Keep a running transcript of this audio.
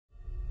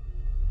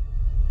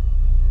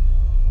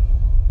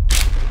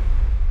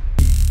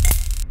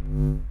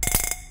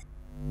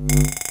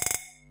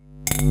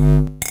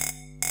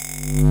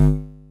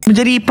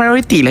jadi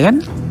priority lah kan?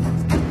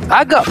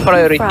 Agak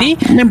priority.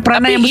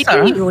 Peranan yang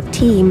besar.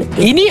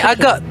 Ini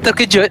agak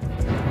terkejut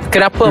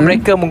kenapa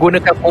mereka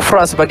menggunakan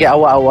Kufra sebagai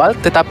awal-awal,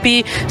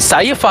 tetapi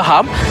saya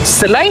faham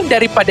selain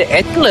daripada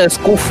Atlas,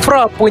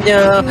 Kufra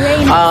punya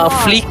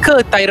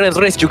flicker Tyrant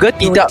Race juga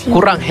tidak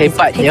kurang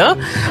hebatnya.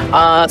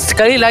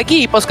 Sekali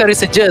lagi pasukan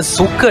Resurgence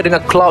suka dengan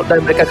Cloud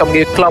dan mereka akan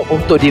mengambil Cloud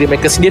untuk diri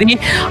mereka sendiri.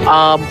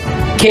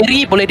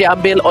 Carry boleh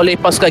diambil oleh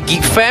pasukan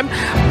GeekFam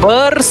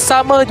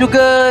bersama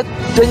juga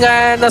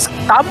dengan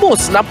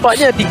Tamus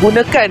nampaknya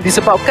digunakan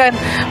disebabkan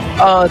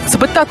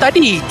sebentar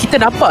tadi kita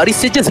nampak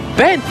Resurgence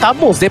ban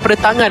Tamus daripada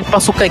tangan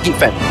pasukan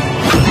GeekFam.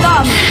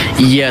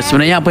 Ya,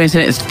 sebenarnya apa yang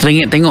saya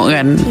nak tengok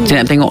kan,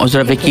 saya nak tengok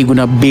Ozora Vicky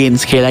guna Bane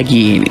sekali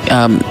lagi.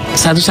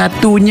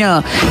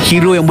 Satu-satunya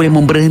hero yang boleh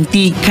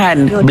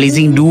memberhentikan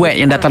Blazing Duet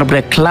yang datang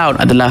daripada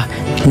Cloud adalah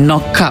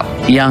knock-up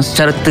yang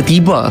secara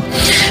tertiba,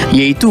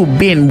 iaitu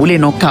Bane boleh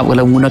knock-up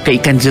kalau menggunakan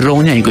ikan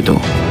jerungnya itu tu.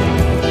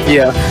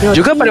 Ya,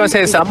 juga pada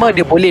masa yang sama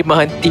dia boleh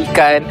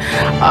menghentikan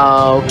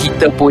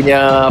kita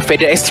punya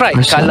Feather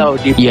Strike kalau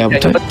dia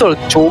betul.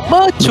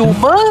 Cuma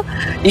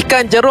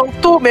ikan jerung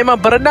tu memang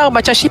berenang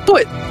macam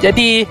siput.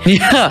 Jadi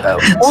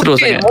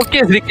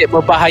mungkin sedikit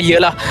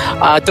berbahayalah,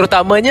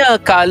 terutamanya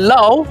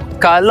kalau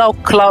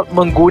Cloud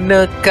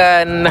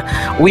menggunakan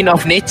Wind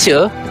of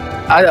Nature.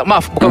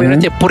 Bukan Wind of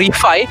Nature,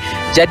 Purify.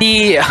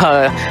 Jadi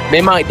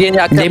memang dia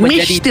akan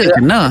damage menjadi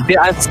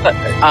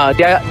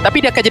tapi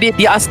dia akan jadi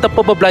the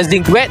unstoppable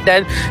Blazing Duet.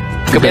 Dan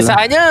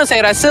kebiasaannya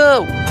saya rasa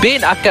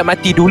Bane akan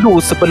mati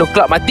dulu sebelum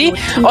Cloud mati.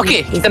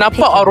 Okey, kita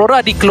nampak Aurora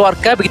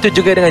dikeluarkan,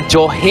 begitu juga dengan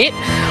Jawhead.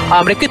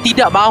 Mereka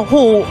tidak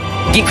mahu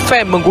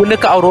GeekFam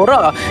menggunakan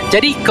Aurora,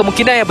 jadi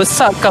kemungkinan yang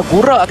besar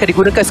Kagura akan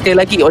digunakan sekali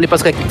lagi oleh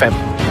pasukan GeekFam.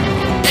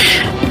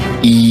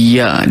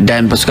 Ya,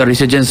 dan pasukan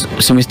Resurgence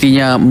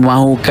semestinya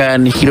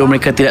mahukan hero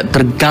mereka tidak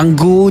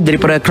terganggu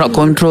daripada crowd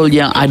control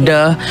yang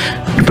ada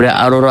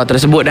daripada Aurora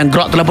tersebut. Dan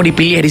Grok telah pun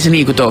dipilih di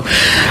sini Kuto.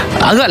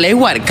 Agak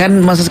lewat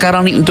kan masa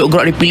sekarang ni untuk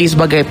Grok dipilih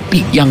sebagai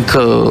pick yang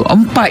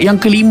ke-4, yang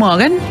ke-5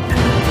 kan?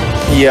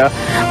 Ya,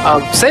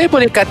 saya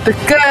boleh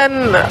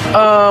katakan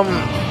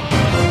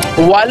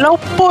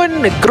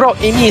walaupun Grok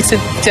ini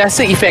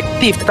sentiasa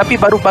efektif, tetapi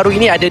baru-baru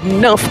ini ada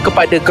nerf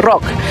kepada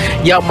Grok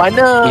yang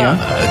mana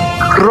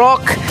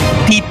Grok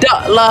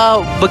tidaklah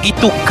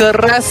begitu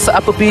keras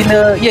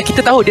apabila, ya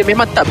kita tahu dia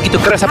memang tak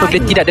begitu keras apabila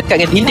tidak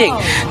dekat dengan dinding,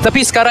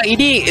 tapi sekarang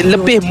ini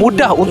lebih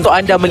mudah untuk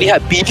anda melihat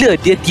bila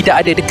dia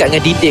tidak ada dekat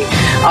dengan dinding.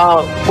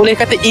 Boleh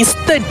kata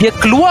instant dia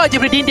keluar je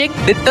dari dinding,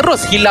 dia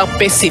terus hilang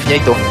pasifnya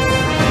itu.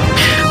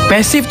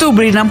 Pasif tu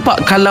boleh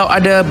nampak kalau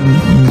ada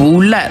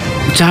bulat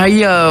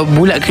cahaya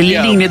bulat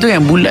keliling dia tu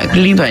kan, bulat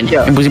keliling tu kan,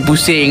 yang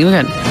pusing-pusing tu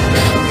kan.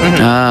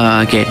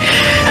 Okay.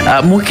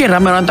 Mungkin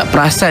ramai orang tak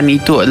perasan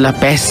itu adalah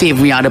pasif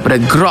yang ada pada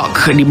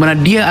Grok, di mana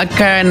dia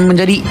akan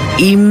menjadi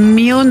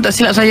immune, tak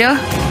silap saya,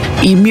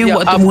 immune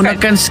waktu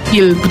menggunakan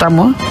skill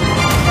pertama.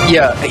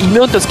 Ya,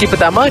 immune untuk skill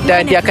pertama,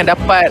 dan dia akan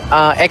dapat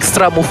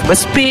extra movement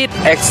speed,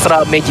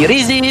 extra magic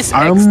resist,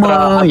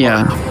 armor,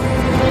 ya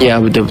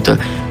betul-betul.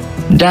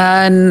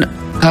 Dan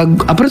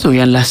apa tu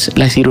yang last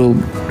hero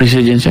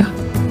Resurgence ya?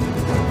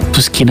 Tu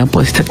skin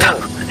apa saya tak tahu.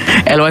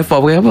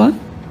 LY4 apa?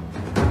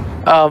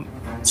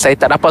 Saya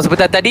tak nampak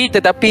sebentar tadi,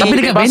 tetapi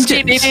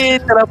skin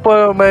ini telah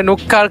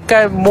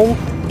menukarkan,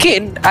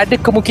 mungkin ada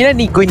kemungkinan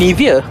ni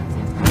Guinevere.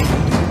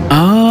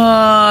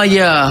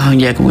 Ya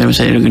kemungkinan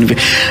besar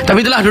Guinevere.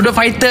 Tapi itulah dua-dua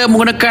fighter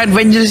menggunakan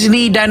Vengeance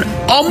ini, dan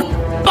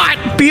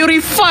 4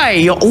 Purify.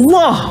 Ya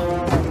Allah,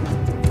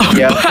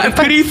 4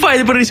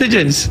 Purify daripada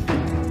Resurgence.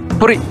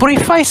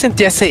 Purify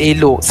sentiasa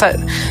elok.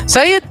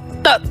 Saya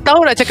tak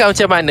tahu nak cakap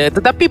macam mana,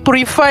 tetapi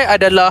Purify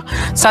adalah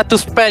satu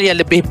spell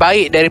yang lebih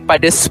baik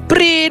daripada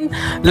Sprint,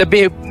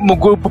 lebih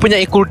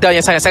mempunyai cooldown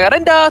yang sangat-sangat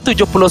rendah,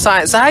 70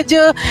 saat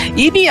sahaja.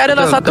 Ini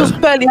adalah satu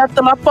spell yang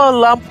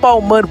terlampau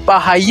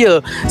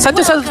berbahaya.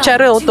 Satu-satu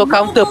cara untuk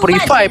counter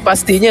Purify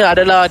pastinya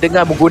adalah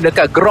dengan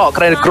menggunakan Grok,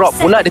 kerana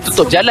Grok pula dia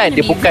tutup jalan,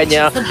 dia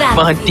bukannya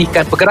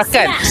menghentikan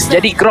pergerakan.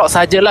 Jadi Grok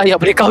sahajalah yang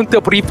boleh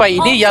counter Purify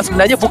ini, yang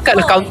sebenarnya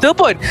bukanlah counter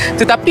pun,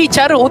 tetapi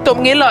cara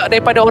untuk mengelak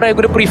daripada orang yang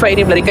guna Purify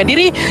ini melarikan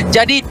diri.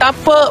 Jadi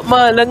tanpa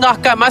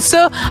melengahkan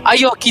masa,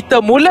 ayo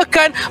kita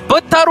mulakan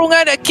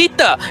pertarungan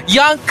kita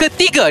yang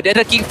ketiga dari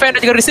GeekFam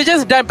dan juga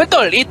Resurgence. Dan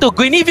betul, itu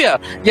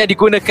Guinevere yang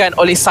digunakan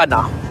oleh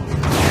Sana.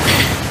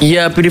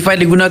 Ya, Purify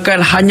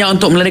digunakan hanya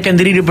untuk melarikan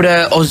diri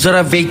daripada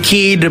Ozora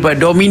Vacay, daripada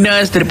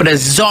Dominus, daripada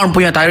Zorn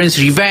punya Tyrant's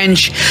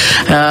Revenge.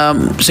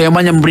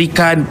 Seyomannya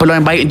memberikan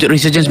peluang baik untuk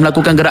Resurgence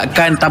melakukan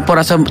gerakan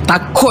tanpa rasa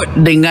takut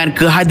dengan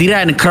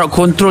kehadiran crowd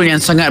control yang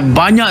sangat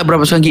banyak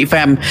daripada pasukan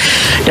GeekFam.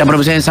 Dan pada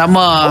masa yang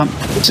sama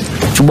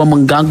cuba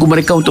mengganggu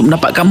mereka untuk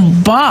mendapatkan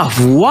buff.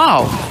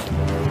 Wow,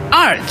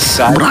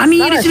 Arts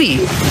berani di sini.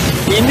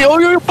 Ini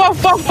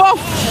buff.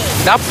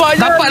 Dapat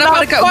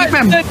dekat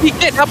GeekFam.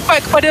 Dapat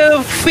kepada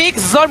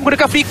Fix. Zon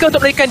menggunakan flicker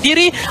untuk melarikan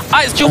diri.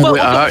 Arts cuba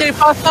untuk mencari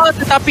fasa,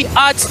 tetapi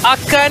Arts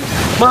akan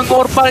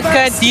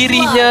mengorbankan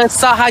dirinya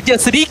sahaja.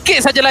 Sedikit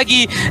saja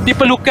lagi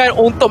diperlukan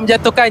untuk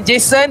menjatuhkan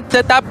Jason,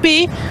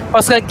 tetapi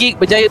pasukan Geek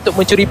berjaya untuk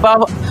mencuri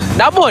buff.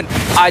 Namun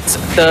Arts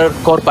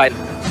terkorban.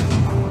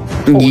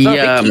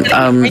 Ya,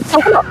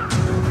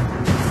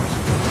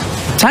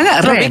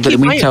 sangat rare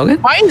untuk mengicau kan.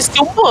 Main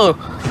semua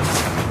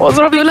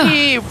Ozra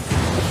Vicky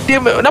dia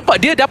nampak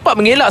dia dapat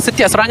mengelak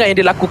setiap serangan yang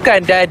dia lakukan,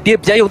 dan dia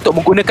berjaya untuk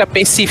menggunakan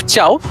passive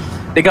chow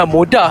dengan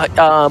mudah.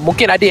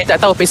 Mungkin ada yang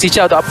tak tahu passive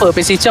chow tu apa.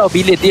 Passive chow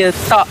bila dia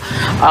tak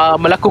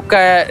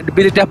melakukan,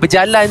 bila dah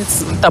berjalan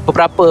entah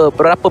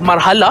beberapa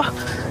marhalah,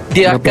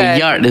 dia akan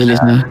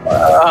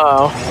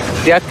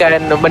dia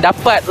akan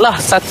mendapatlah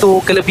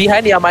satu kelebihan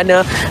yang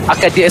mana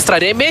akan dia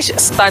extra damage,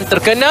 stun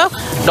terkena,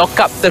 knock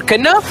up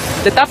terkena,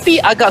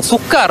 tetapi agak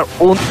sukar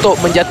untuk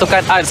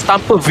menjatuhkan Ars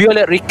tanpa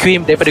Violet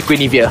Requiem daripada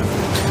Guinevere.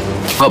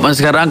 Sebab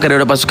sekarang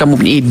kedua-dua pasukan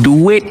mempunyai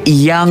duit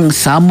yang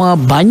sama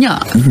banyak,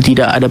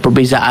 tidak ada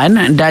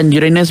perbezaan, dan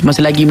Uranus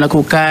masih lagi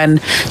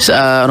melakukan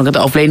orang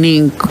kata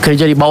offlaning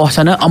kerja di bawah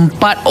sana.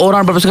 4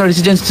 orang berpasukan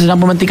Resurgence sedang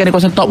mementingkan di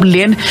kawasan top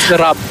lane.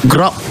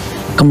 Grok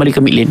kembali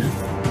ke mid lane.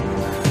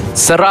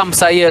 Seram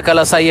saya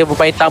kalau saya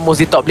bermain Tamus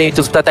di top lane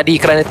itu sebentar tadi,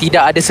 kerana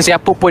tidak ada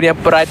sesiapa pun yang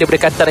berada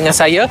berdekatan dengan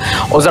saya.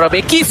 Ozra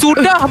Vicky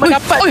sudah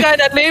mendapatkan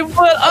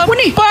level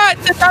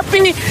 4,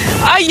 tetapi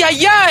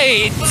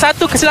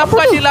satu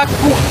kesilapan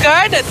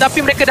dilakukan, tapi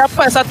mereka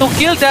dapat satu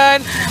kill,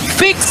 dan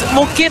Fix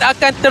mungkin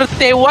akan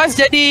tertewas.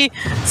 Jadi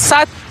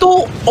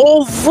satu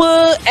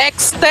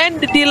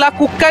overextend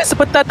dilakukan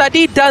sebentar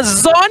tadi, dan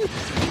Zone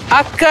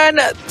akan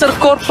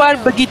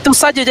terkorban begitu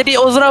saja. Jadi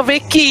Ozra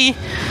Vicky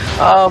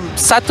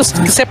satu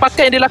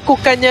kesepakan yang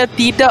dilakukannya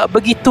tidak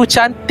begitu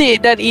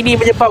cantik, dan ini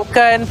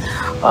menyebabkan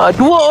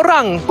 3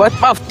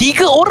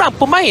 orang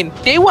pemain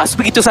tewas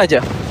begitu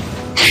saja.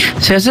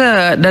 Saya rasa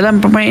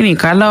dalam permainan ini,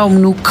 kalau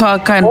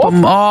menukarkan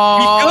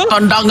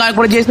tendangan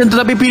kepada Jason,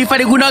 tetapi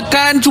Purify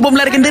digunakan, cuba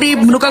melarikan diri,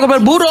 menukarkan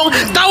kepada burung,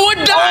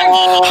 tawadan,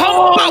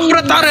 hampak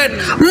kepada turret,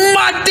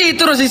 mati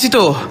terus di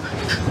situ.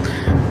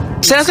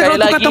 Saya rasa kalau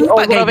tukar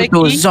tempat kayak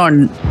gitu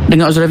Zon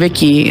dengan Ozra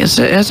Vicky,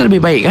 saya rasa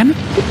lebih baik kan.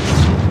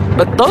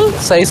 Betul,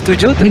 saya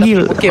setuju.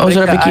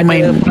 Ozra Vicky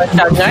main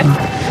perancangan.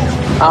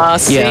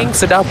 Sing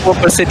sedang pun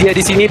bersedia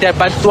di sini, dan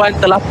bantuan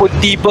telah pun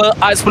tiba.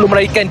 Ars perlu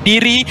melarikan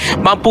diri.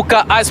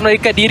 Mampukah Ars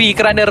melarikan diri?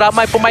 Kerana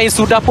ramai pemain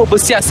sudah pun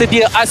bersiap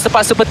sedia. Ars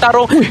terpaksa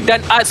bertarung,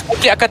 dan Ars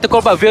mungkin akan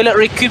terkorban. Violet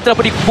Requiem telah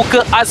pun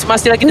dibuka. Ars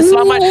masih lagi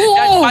terselamat,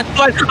 dan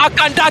bantuan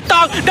akan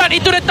datang, dan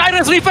itu the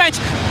Tyrant's Revenge.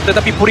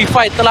 Tetapi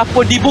Purify telah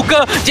pun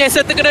dibuka.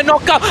 Jason terkena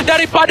knock up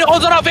daripada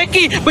Ozra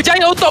Vicky,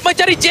 berjaya untuk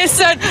mencari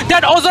Jason,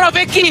 dan Ozra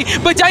Vicky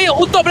berjaya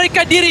untuk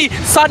melarikan diri.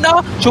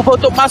 Sana cuba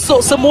untuk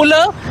masuk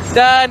semula,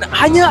 dan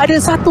hanya ada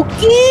satu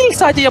kill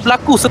saja yang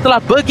berlaku setelah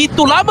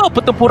begitu lama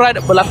pertempuran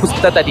berlaku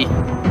sebentar tadi.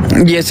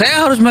 Ya,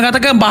 saya harus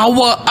mengatakan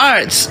bahawa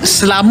Arts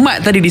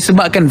selamat tadi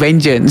disebabkan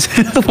Vengeance.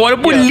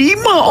 Walaupun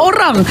 5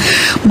 orang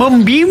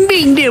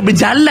membimbing dia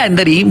berjalan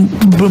tadi,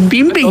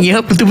 membimbing,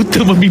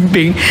 betul-betul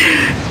membimbing,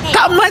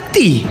 tak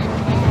mati.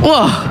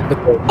 Wah,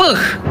 betul.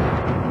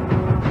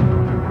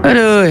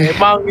 Aduh.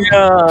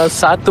 Memangnya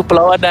satu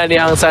perlawanan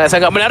yang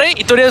sangat-sangat menarik.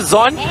 Itu dia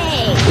Zon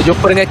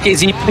berjumpa dengan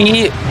KZP.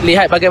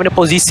 Lihat bagaimana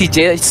posisi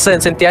Jason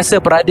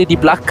sentiasa berada di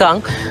belakang,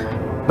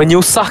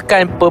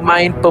 menyusahkan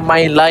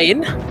pemain-pemain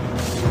lain.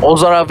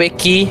 Ozra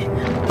Vicky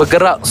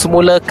bergerak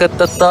semula ke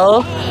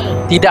turtle,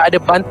 tidak ada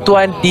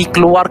bantuan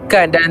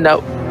dikeluarkan, dan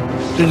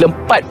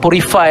lempat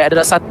Purify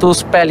adalah satu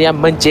spell yang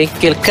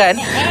menjengkelkan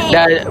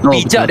dan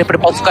bijak daripada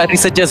pasukan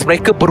Resurgence.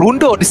 Mereka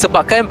berundur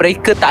disebabkan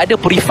mereka tak ada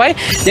Purify.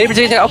 Jadi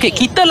mereka cakap, okay,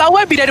 kita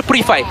lawan bila ada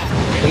Purify.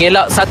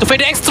 Mengelak satu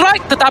Faded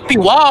Strike, tetapi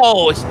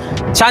wow,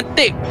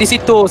 cantik di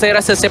situ saya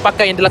rasa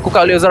sepakan yang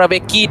dilakukan oleh Ozra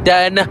Vicky,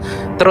 dan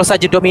terus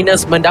saja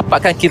Dominus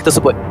mendapatkan kill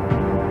tersebut.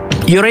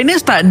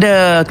 Uranus tak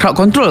ada crowd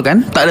control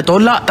kan? Tak ada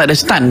tolak, tak ada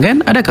stun kan?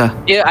 Adakah?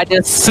 Dia ada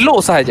slow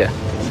sahaja.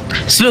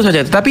 Slow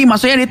saja. Tapi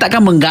maksudnya dia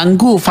takkan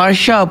mengganggu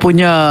Farsha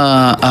punya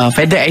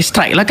feather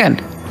strike lah kan?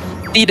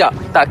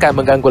 Tidak, tak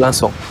akan mengganggu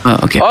langsung.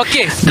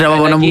 Okay. Dia dah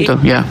bawa nombor tu.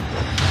 Ya.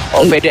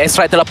 Feather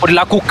strike telah pun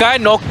dilakukan,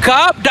 knock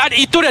up, dan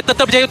itu dia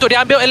tetap berjaya untuk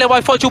diambil.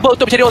 MLBB cuba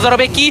untuk mencari Ozra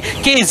Vicky.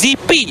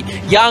 KZP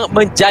yang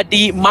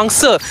menjadi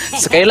mangsa.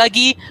 Sekali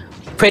lagi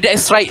feather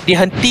strike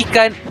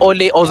dihentikan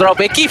oleh Ozra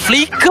Vicky.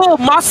 Flicker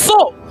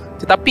masuk,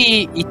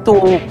 tetapi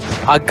itu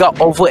agak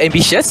over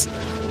ambitious.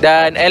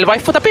 Dan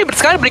LY4, tapi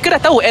sekarang mereka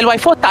dah tahu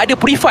LY4 tak ada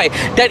Purify,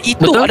 dan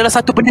itu adalah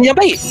satu benda yang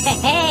baik.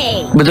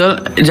 Betul.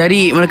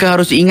 Jadi mereka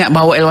harus ingat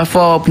bahawa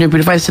LY4 punya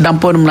Purify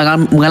sedang pun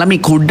mengalami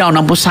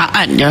cooldown 60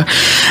 saat je,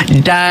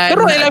 dan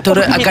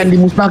turret akan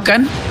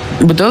dimusnahkan.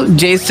 Betul.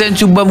 Jason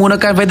cuba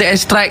menggunakan Feather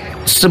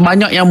Strike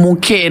sebanyak yang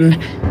mungkin,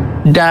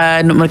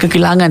 dan mereka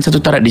kehilangan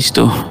satu turret di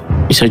situ.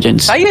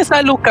 Resurgence. Saya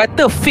selalu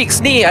kata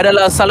Fix ni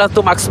adalah salah satu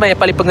marksman yang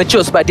paling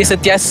pengecut, sebab dia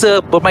sentiasa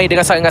bermain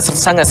dengan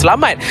sangat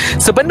selamat.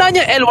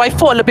 Sebenarnya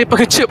LY4 lebih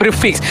pengecut daripada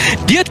Fix.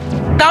 Dia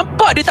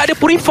tampak dia tak ada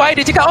Purify,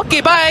 dia cakap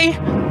okay bye,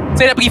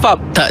 saya nak pergi farm.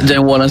 Tak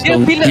join war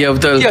langsung. Ya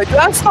betul. Ya,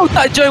 langsung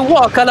tak join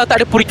war kalau tak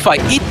ada Purify.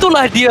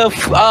 Itulah dia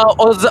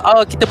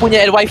kita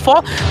punya LY4.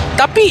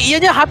 Tapi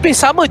ianya hampir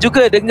sama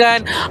juga dengan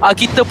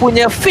kita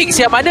punya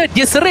Fix, yang mana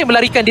dia sering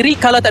melarikan diri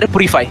kalau tak ada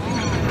Purify.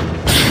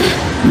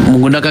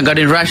 Menggunakan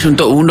Guardian Rush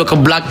untuk undur ke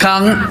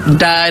belakang,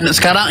 dan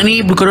sekarang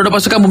ni kedua-dua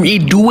pasukan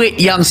mempunyai duit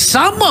yang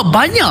sama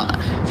banyak.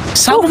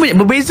 Sama banyak,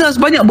 berbeza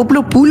sebanyak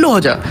berpuluh-puluh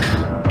je.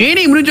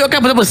 Ini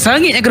menunjukkan betapa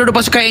sengitnya kedua-dua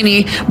pasukan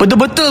ini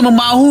betul-betul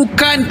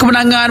memahukan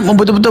kemenangan,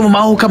 betul-betul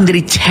memahukan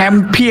menjadi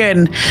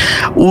champion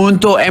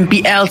untuk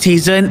MPL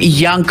season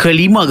yang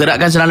kelima.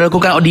 Gerakan sedang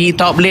dilakukan di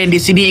top lane di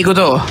sini ikut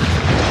tu.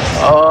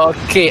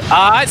 Okey,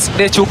 Arts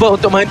dia cuba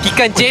untuk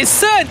menghentikan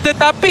Jason,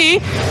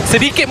 tetapi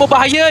sedikit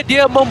berbahaya.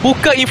 Dia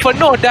membuka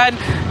Inferno dan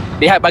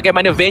lihat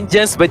bagaimana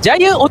Vengeance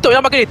berjaya untuk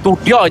menyelamatkan dia. Tu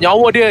dia,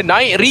 nyawa dia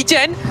naik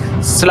regen.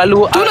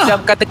 Selalu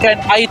Adam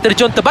katakan air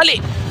terjun terbalik.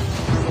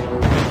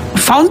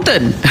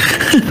 Fountain.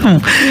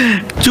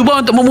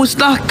 Cuba untuk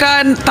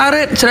memusnahkan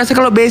turret. Saya rasa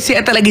kalau basic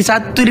attack lagi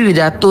satu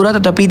dia jatuh dah,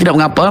 tetapi tidak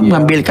mengapa,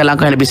 mengambilkan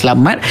langkah yang lebih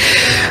selamat.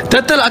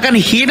 Turtle akan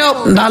hidup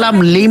dalam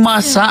 5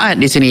 saat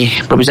di sini.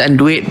 Perbezaan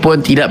duit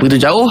pun tidak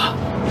begitu jauh.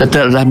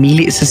 Turtle adalah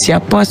milik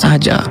sesiapa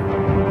sahaja.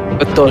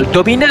 Betul.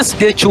 Dominus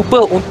dia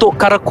cuba untuk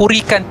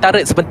karakurikan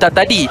turret sebentar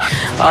tadi.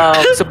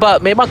 Sebab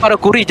memang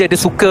karakuri je dia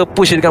suka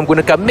push dengan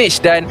menggunakan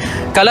mage, dan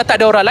kalau tak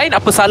ada orang lain,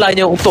 apa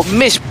salahnya untuk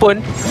mage pun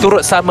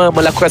turut sama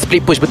melakukan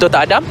split push. Betul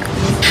tak, Adam?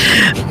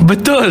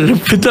 Betul.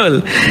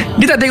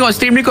 Dia tak tengok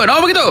stream record. Oh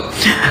begitu.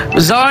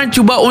 Zon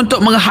cuba untuk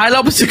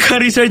menghalau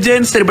pasukan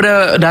Resurgence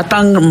daripada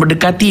datang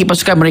mendekati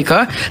pasukan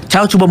mereka.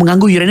 Chow cuba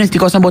mengganggu Uranus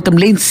di kawasan bottom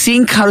lane.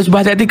 Sync harus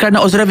berhati-hati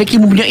kerana Ozraveki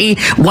mempunyai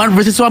 1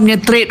 versus 1 punya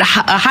trade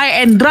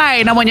high and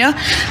dry namanya.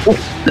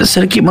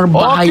 Sedikit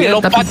berbahaya. Okey,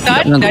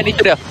 lompatan dan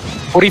itu dia.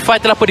 Purify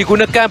telah pun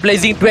digunakan,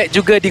 Blazing Duet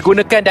juga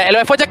digunakan, dan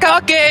LY4 cakap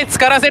okey,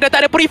 sekarang saya dah tak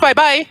ada Purify,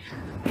 bye.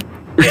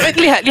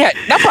 Lihat.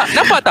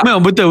 Nampak tak?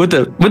 Memang betul.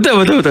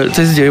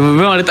 Saya setuju.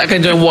 Memang dia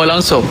takkan join war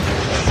langsung.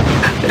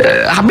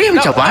 Habis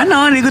macam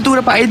mana dia tu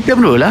dapat item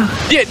dulu lah.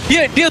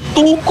 Dia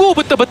tunggu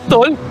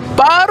betul-betul,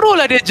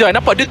 barulah dia join.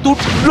 Nampak dia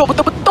duduk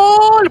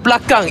betul-betul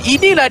belakang.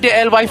 Inilah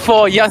dia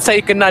LY4 yang saya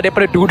kenal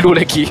daripada dulu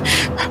lagi.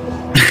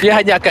 Dia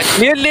hanya akan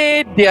clear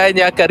lane, dia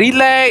hanya akan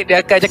relax,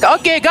 dia akan cakap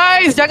okay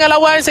guys, jangan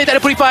lawan, saya tak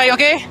ada Purify,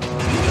 okay?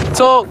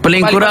 So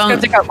paling kurang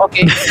cakap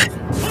okay.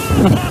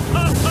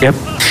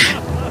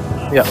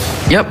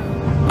 Yep.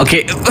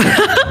 Okay.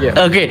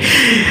 Okay.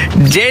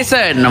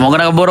 Jason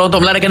menggunakan borong untuk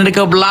melarikan diri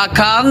ke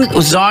belakang.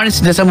 Zorn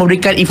sentiasa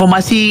memberikan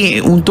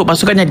informasi untuk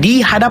pasukannya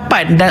di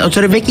hadapan, dan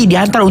Ozraveki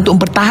dihantar untuk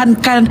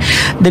mempertahankan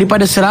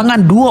daripada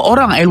serangan 2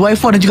 orang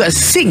LY4 dan juga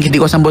Sync di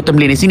kawasan bottom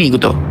lane di sini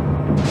gitu.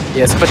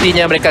 Ya,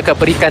 sepertinya mereka akan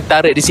berikan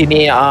turret di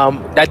sini,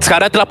 dan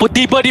sekarang telah pun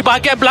tiba di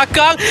bahagian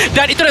belakang,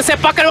 dan itu dah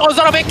sepakan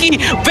Ozraveki.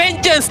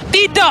 Vengeance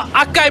tidak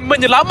akan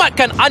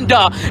menyelamatkan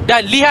anda,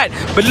 dan lihat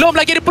belum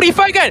lagi ada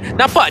Purify kan.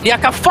 Nampak dia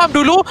akan farm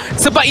dulu.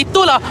 Sebab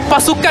itulah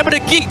pasukan pada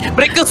Geek,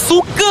 mereka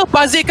suka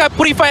bazirkan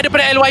Purify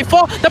daripada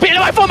LY4, tapi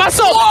LY4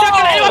 masuk. Dan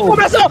kalau LY4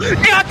 masuk,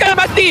 dia akan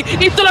mati.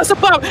 Itulah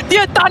sebab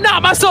dia tak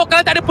nak masuk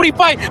kalau tak ada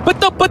Purify.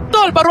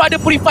 Betul-betul baru ada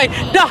Purify,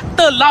 dah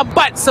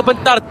terlambat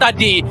sebentar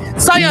tadi.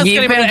 Sayang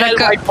sekali pada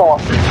LY4.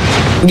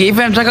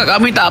 GeekFam cakap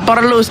kami tak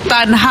perlu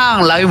stun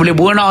hang, lagi boleh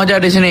bunuh je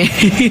di sini.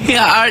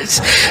 Arts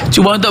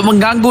cuba untuk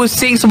mengganggu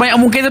Sync sebanyak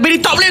mungkin, tapi di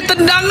top lane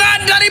tendangan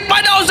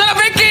daripada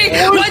Ozraveki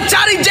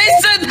mencari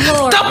Jason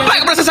tepat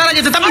kepada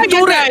sasarannya, tetapi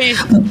turret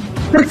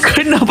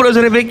terkena pada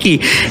Ozraveki.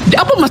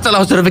 Apa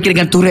masalah Ozraveki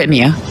dengan turret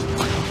ni ya?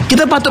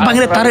 Kita patut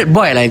panggil dia turret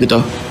boy lah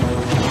gitu.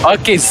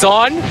 Okay,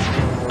 Zon,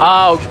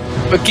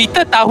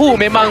 kita tahu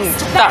memang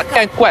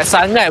takkan kuat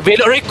sangat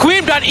Veiled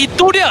Requiem, dan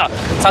itu dia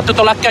satu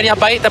tolakan yang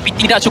baik tapi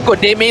tidak cukup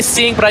damage.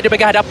 Sync berada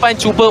bahagian hadapan,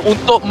 cuba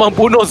untuk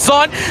membunuh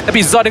Zon,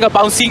 tapi Zon dengan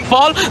bouncing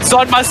ball,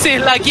 Zon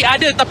masih lagi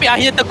ada tapi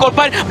akhirnya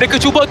terkorban.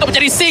 Mereka cuba untuk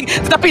mencari Sync,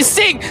 tetapi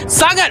Sync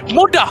sangat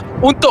mudah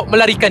untuk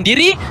melarikan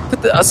diri.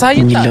 Saya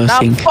tak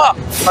nampak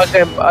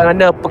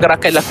bagaimana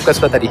pergerakan dilakukan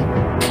sebelah tadi.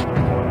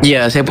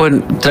 Ya, saya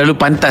pun terlalu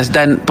pantas,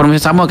 dan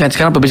permasalahan sama kan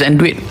sekarang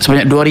perbezaan duit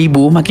sebanyak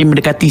 2,000 makin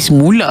mendekati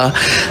semula,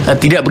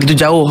 tidak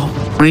begitu jauh,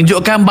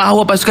 menunjukkan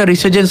bahawa pasukan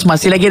Resurgence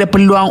masih lagi ada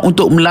peluang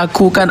untuk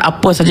melakukan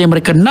apa saja yang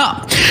mereka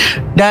nak.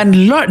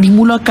 Dan Lord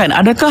dimulakan,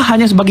 adakah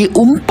hanya sebagai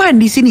umpan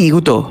di sini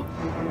Kuto?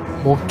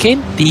 Mungkin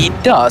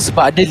tidak,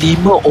 sebab ada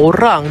 5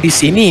 orang di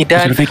sini,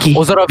 dan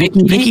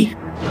Ozraveki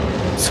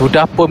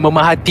sudah pun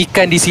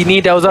memerhatikan di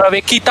sini, dan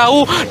Ozraveki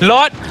tahu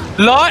Lord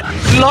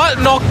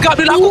knock-up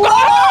dilakukan.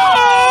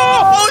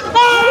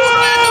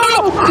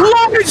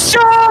 One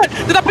shot,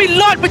 tetapi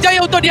Lord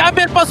berjaya untuk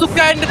diambil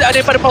pasukan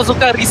daripada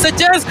pasukan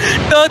Resurgence,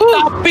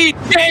 tetapi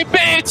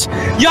damage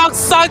yang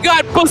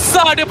sangat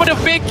besar daripada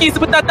Veki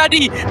sebentar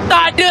tadi.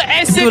 Tak ada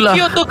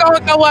execute tu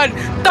kawan-kawan,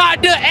 tak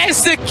ada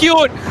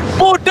execute,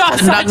 mudah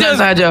saja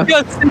dia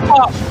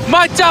sepak.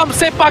 Macam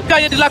sepakan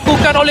yang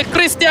dilakukan oleh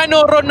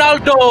Cristiano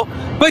Ronaldo,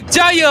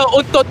 berjaya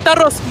untuk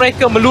terus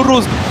mereka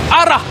melurus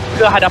arah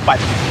ke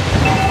hadapan.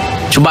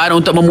 Cubaan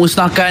untuk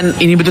memusnahkan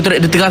ini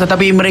betul-betul di tengah,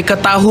 tetapi mereka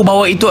tahu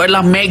bahawa itu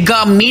adalah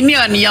mega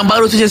minion yang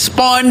baru saja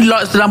spawn.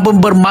 Lord sedang pun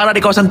bermarah di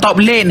kawasan top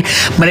lane.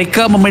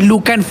 Mereka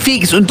memerlukan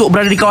fix untuk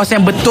berada di kawasan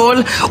yang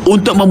betul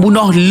untuk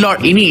membunuh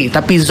Lord ini,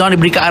 tapi Zon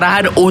diberikan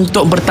arahan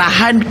untuk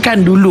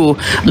bertahankan dulu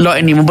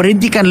Lord ini,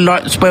 memberhentikan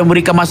Lord supaya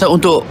memberikan masa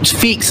untuk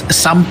fix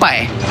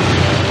sampai.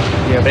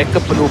 Ya,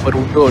 mereka perlu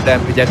berundur dan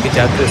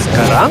berjaga-jaga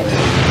sekarang.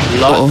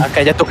 Lot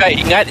akan jatuhkan.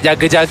 Ingat,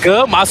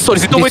 jaga-jaga. Masuk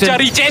di situ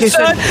mencari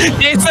Jason.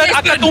 Jason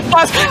akan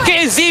tumpas.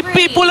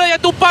 KZP pula yang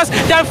tumpas.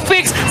 Dan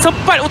Fix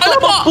sempat untuk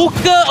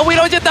membuka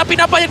Resurgence, tapi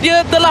nampaknya dia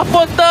telah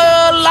pun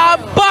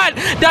terlambat.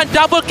 Dan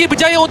double kill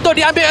berjaya untuk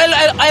diambil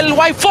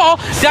MPL-MY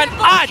dan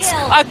Arts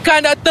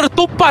akan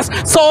tertumpas.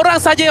 Seorang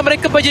saja yang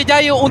mereka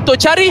berjaya untuk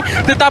cari.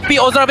 Tetapi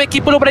Ozra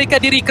Veki perlu melarikan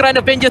diri kerana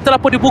Vengeance telah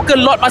pun dibuka.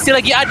 Lot masih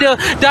lagi ada.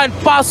 Dan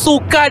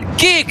pasukan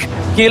Geek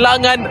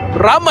kehilangan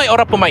ramai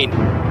orang pemain.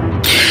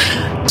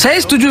 Saya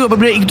setuju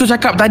apabila itu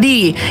cakap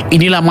tadi.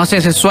 Inilah masa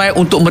yang sesuai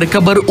untuk mereka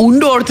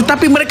berundur.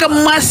 Tetapi mereka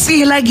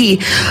masih lagi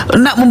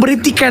nak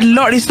memberhentikan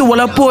Lord di situ,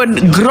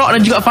 walaupun Grok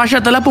dan juga Fasha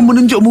telah pun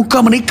menunjuk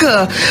muka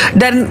mereka.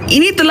 Dan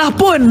ini telah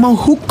pun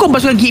menghukum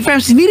pasukan GeekFam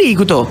sendiri,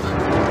 Kuto.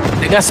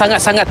 Dengan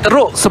sangat-sangat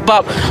teruk,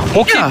 sebab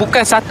mungkin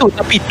bukan satu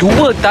tapi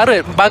dua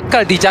turret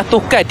bakal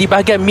dijatuhkan di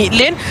bahagian mid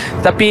lane,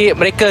 tapi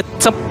mereka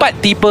sempat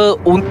tiba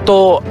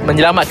untuk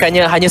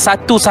menyelamatkannya. Hanya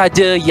satu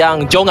saja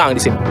yang jongang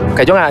di sini.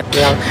 Bukan jongang,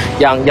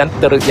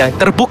 yang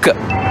terbuka.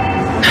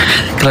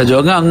 Kalau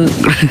jongang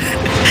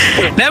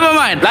never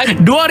mind.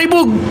 2000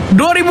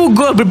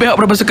 gol berpihak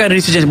pada pasukan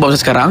Resurgence buat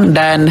sekarang.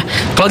 Dan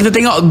kalau kita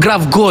tengok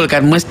graf gol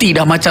kan, mesti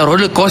dah macam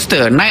roller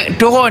coaster, naik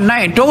turun.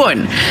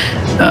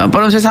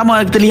 Pada masa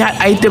sama kita lihat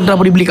item telah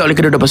dibelikan oleh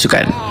kedua-dua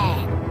pasukan.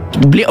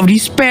 Blade of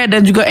Despair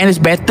dan juga Endless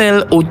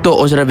Battle untuk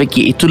Ozra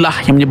Veki. Itulah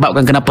yang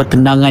menyebabkan kenapa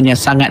tendangannya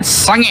sangat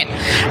sangit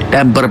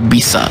dan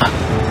berbisa.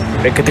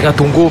 Mereka tengah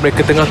tunggu.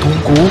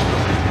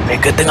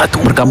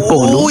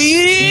 Berkampung dulu.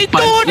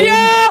 Itu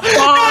dia.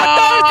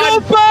 Datang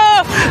jumpa.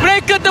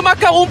 Mereka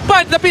termakan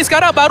umpan, tapi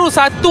sekarang baru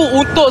 1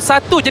 untuk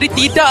 1. Jadi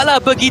tidaklah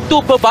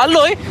begitu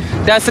berbaloi.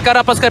 Dan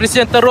sekarang pasukan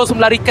Resurgence terus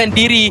melarikan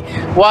diri.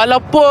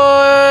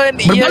 Walaupun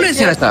berbaloi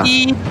saya rasa.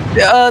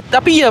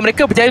 Tapi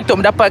mereka berjaya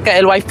untuk mendapatkan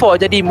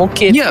LY4. Jadi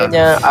mungkin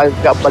hanya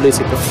agak baloi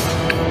situ.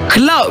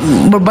 Cloud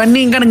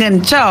berbandingkan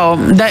dengan Chow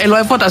dan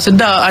LY4 tak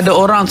sedar ada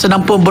orang sedang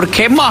pun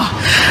berkemah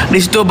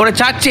di situ,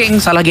 bercacing.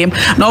 Salah game.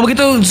 Nah,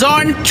 begitu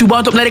Zorn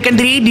cuba untuk melarikan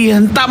diri,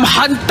 dihantam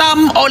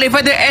oleh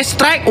Fighter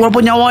Airstrike,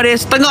 walaupun nyawa dia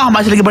setengah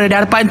masih lagi berada di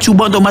hadapan.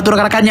 Cuba untuk membantu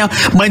rakan-rakannya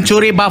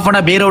mencuri buff warna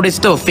biru di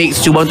situ.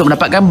 Fix cuba untuk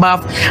mendapatkan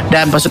buff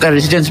dan pasukan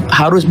Resurgence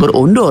harus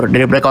berundur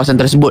daripada kawasan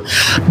tersebut.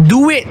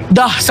 Duit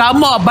dah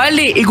sama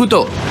balik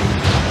Ikuto.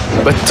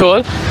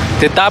 Betul.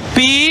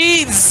 Tetapi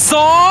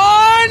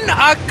Zon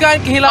akan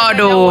kehilangan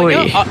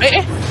nyawanya.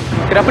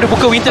 Kenapa dia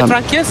buka Winter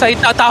Frontier? Saya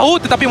tak tahu.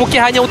 Tetapi mungkin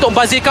hanya untuk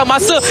membazirkan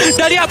masa.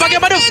 Dan lihat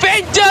bagaimana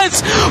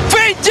Vengeance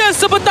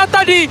sebentar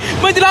tadi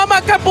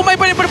menyelamatkan pemain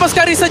daripada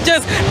pasukan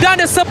Resurgence. Dan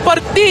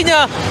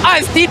sepertinya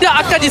Ice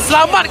tidak akan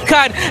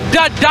diselamatkan.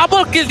 Dan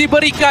double kill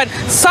diberikan.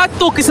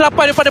 Satu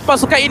kesilapan daripada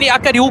pasukan ini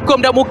akan dihukum.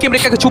 Dan mungkin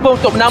mereka akan cuba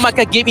untuk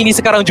menamatkan game ini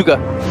sekarang juga.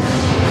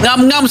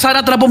 Ngam-ngam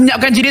sana telah pun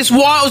menyiapkan jenis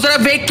wall. Ozra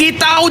Veki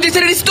tahu dia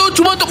sedang di situ,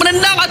 cuma untuk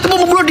menendang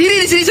ataupun membunuh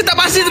diri di sini. Saya tak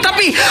pasti,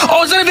 tetapi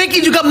Ozra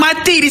Veki juga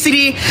mati di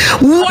sini.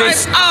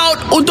 Wipe out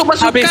untuk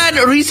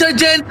pasukan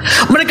Resurgence.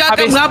 Mereka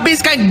akan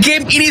menghabiskan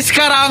game ini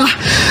sekarang.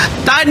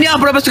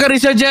 Tahniah kepada pasukan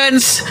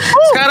Resurgence.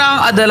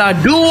 Sekarang adalah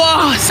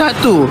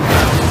 2-1.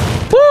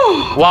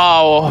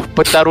 Wow,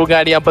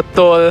 pertarungan yang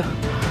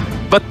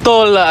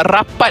betul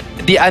rapat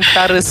di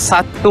antara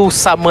satu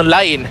sama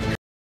lain.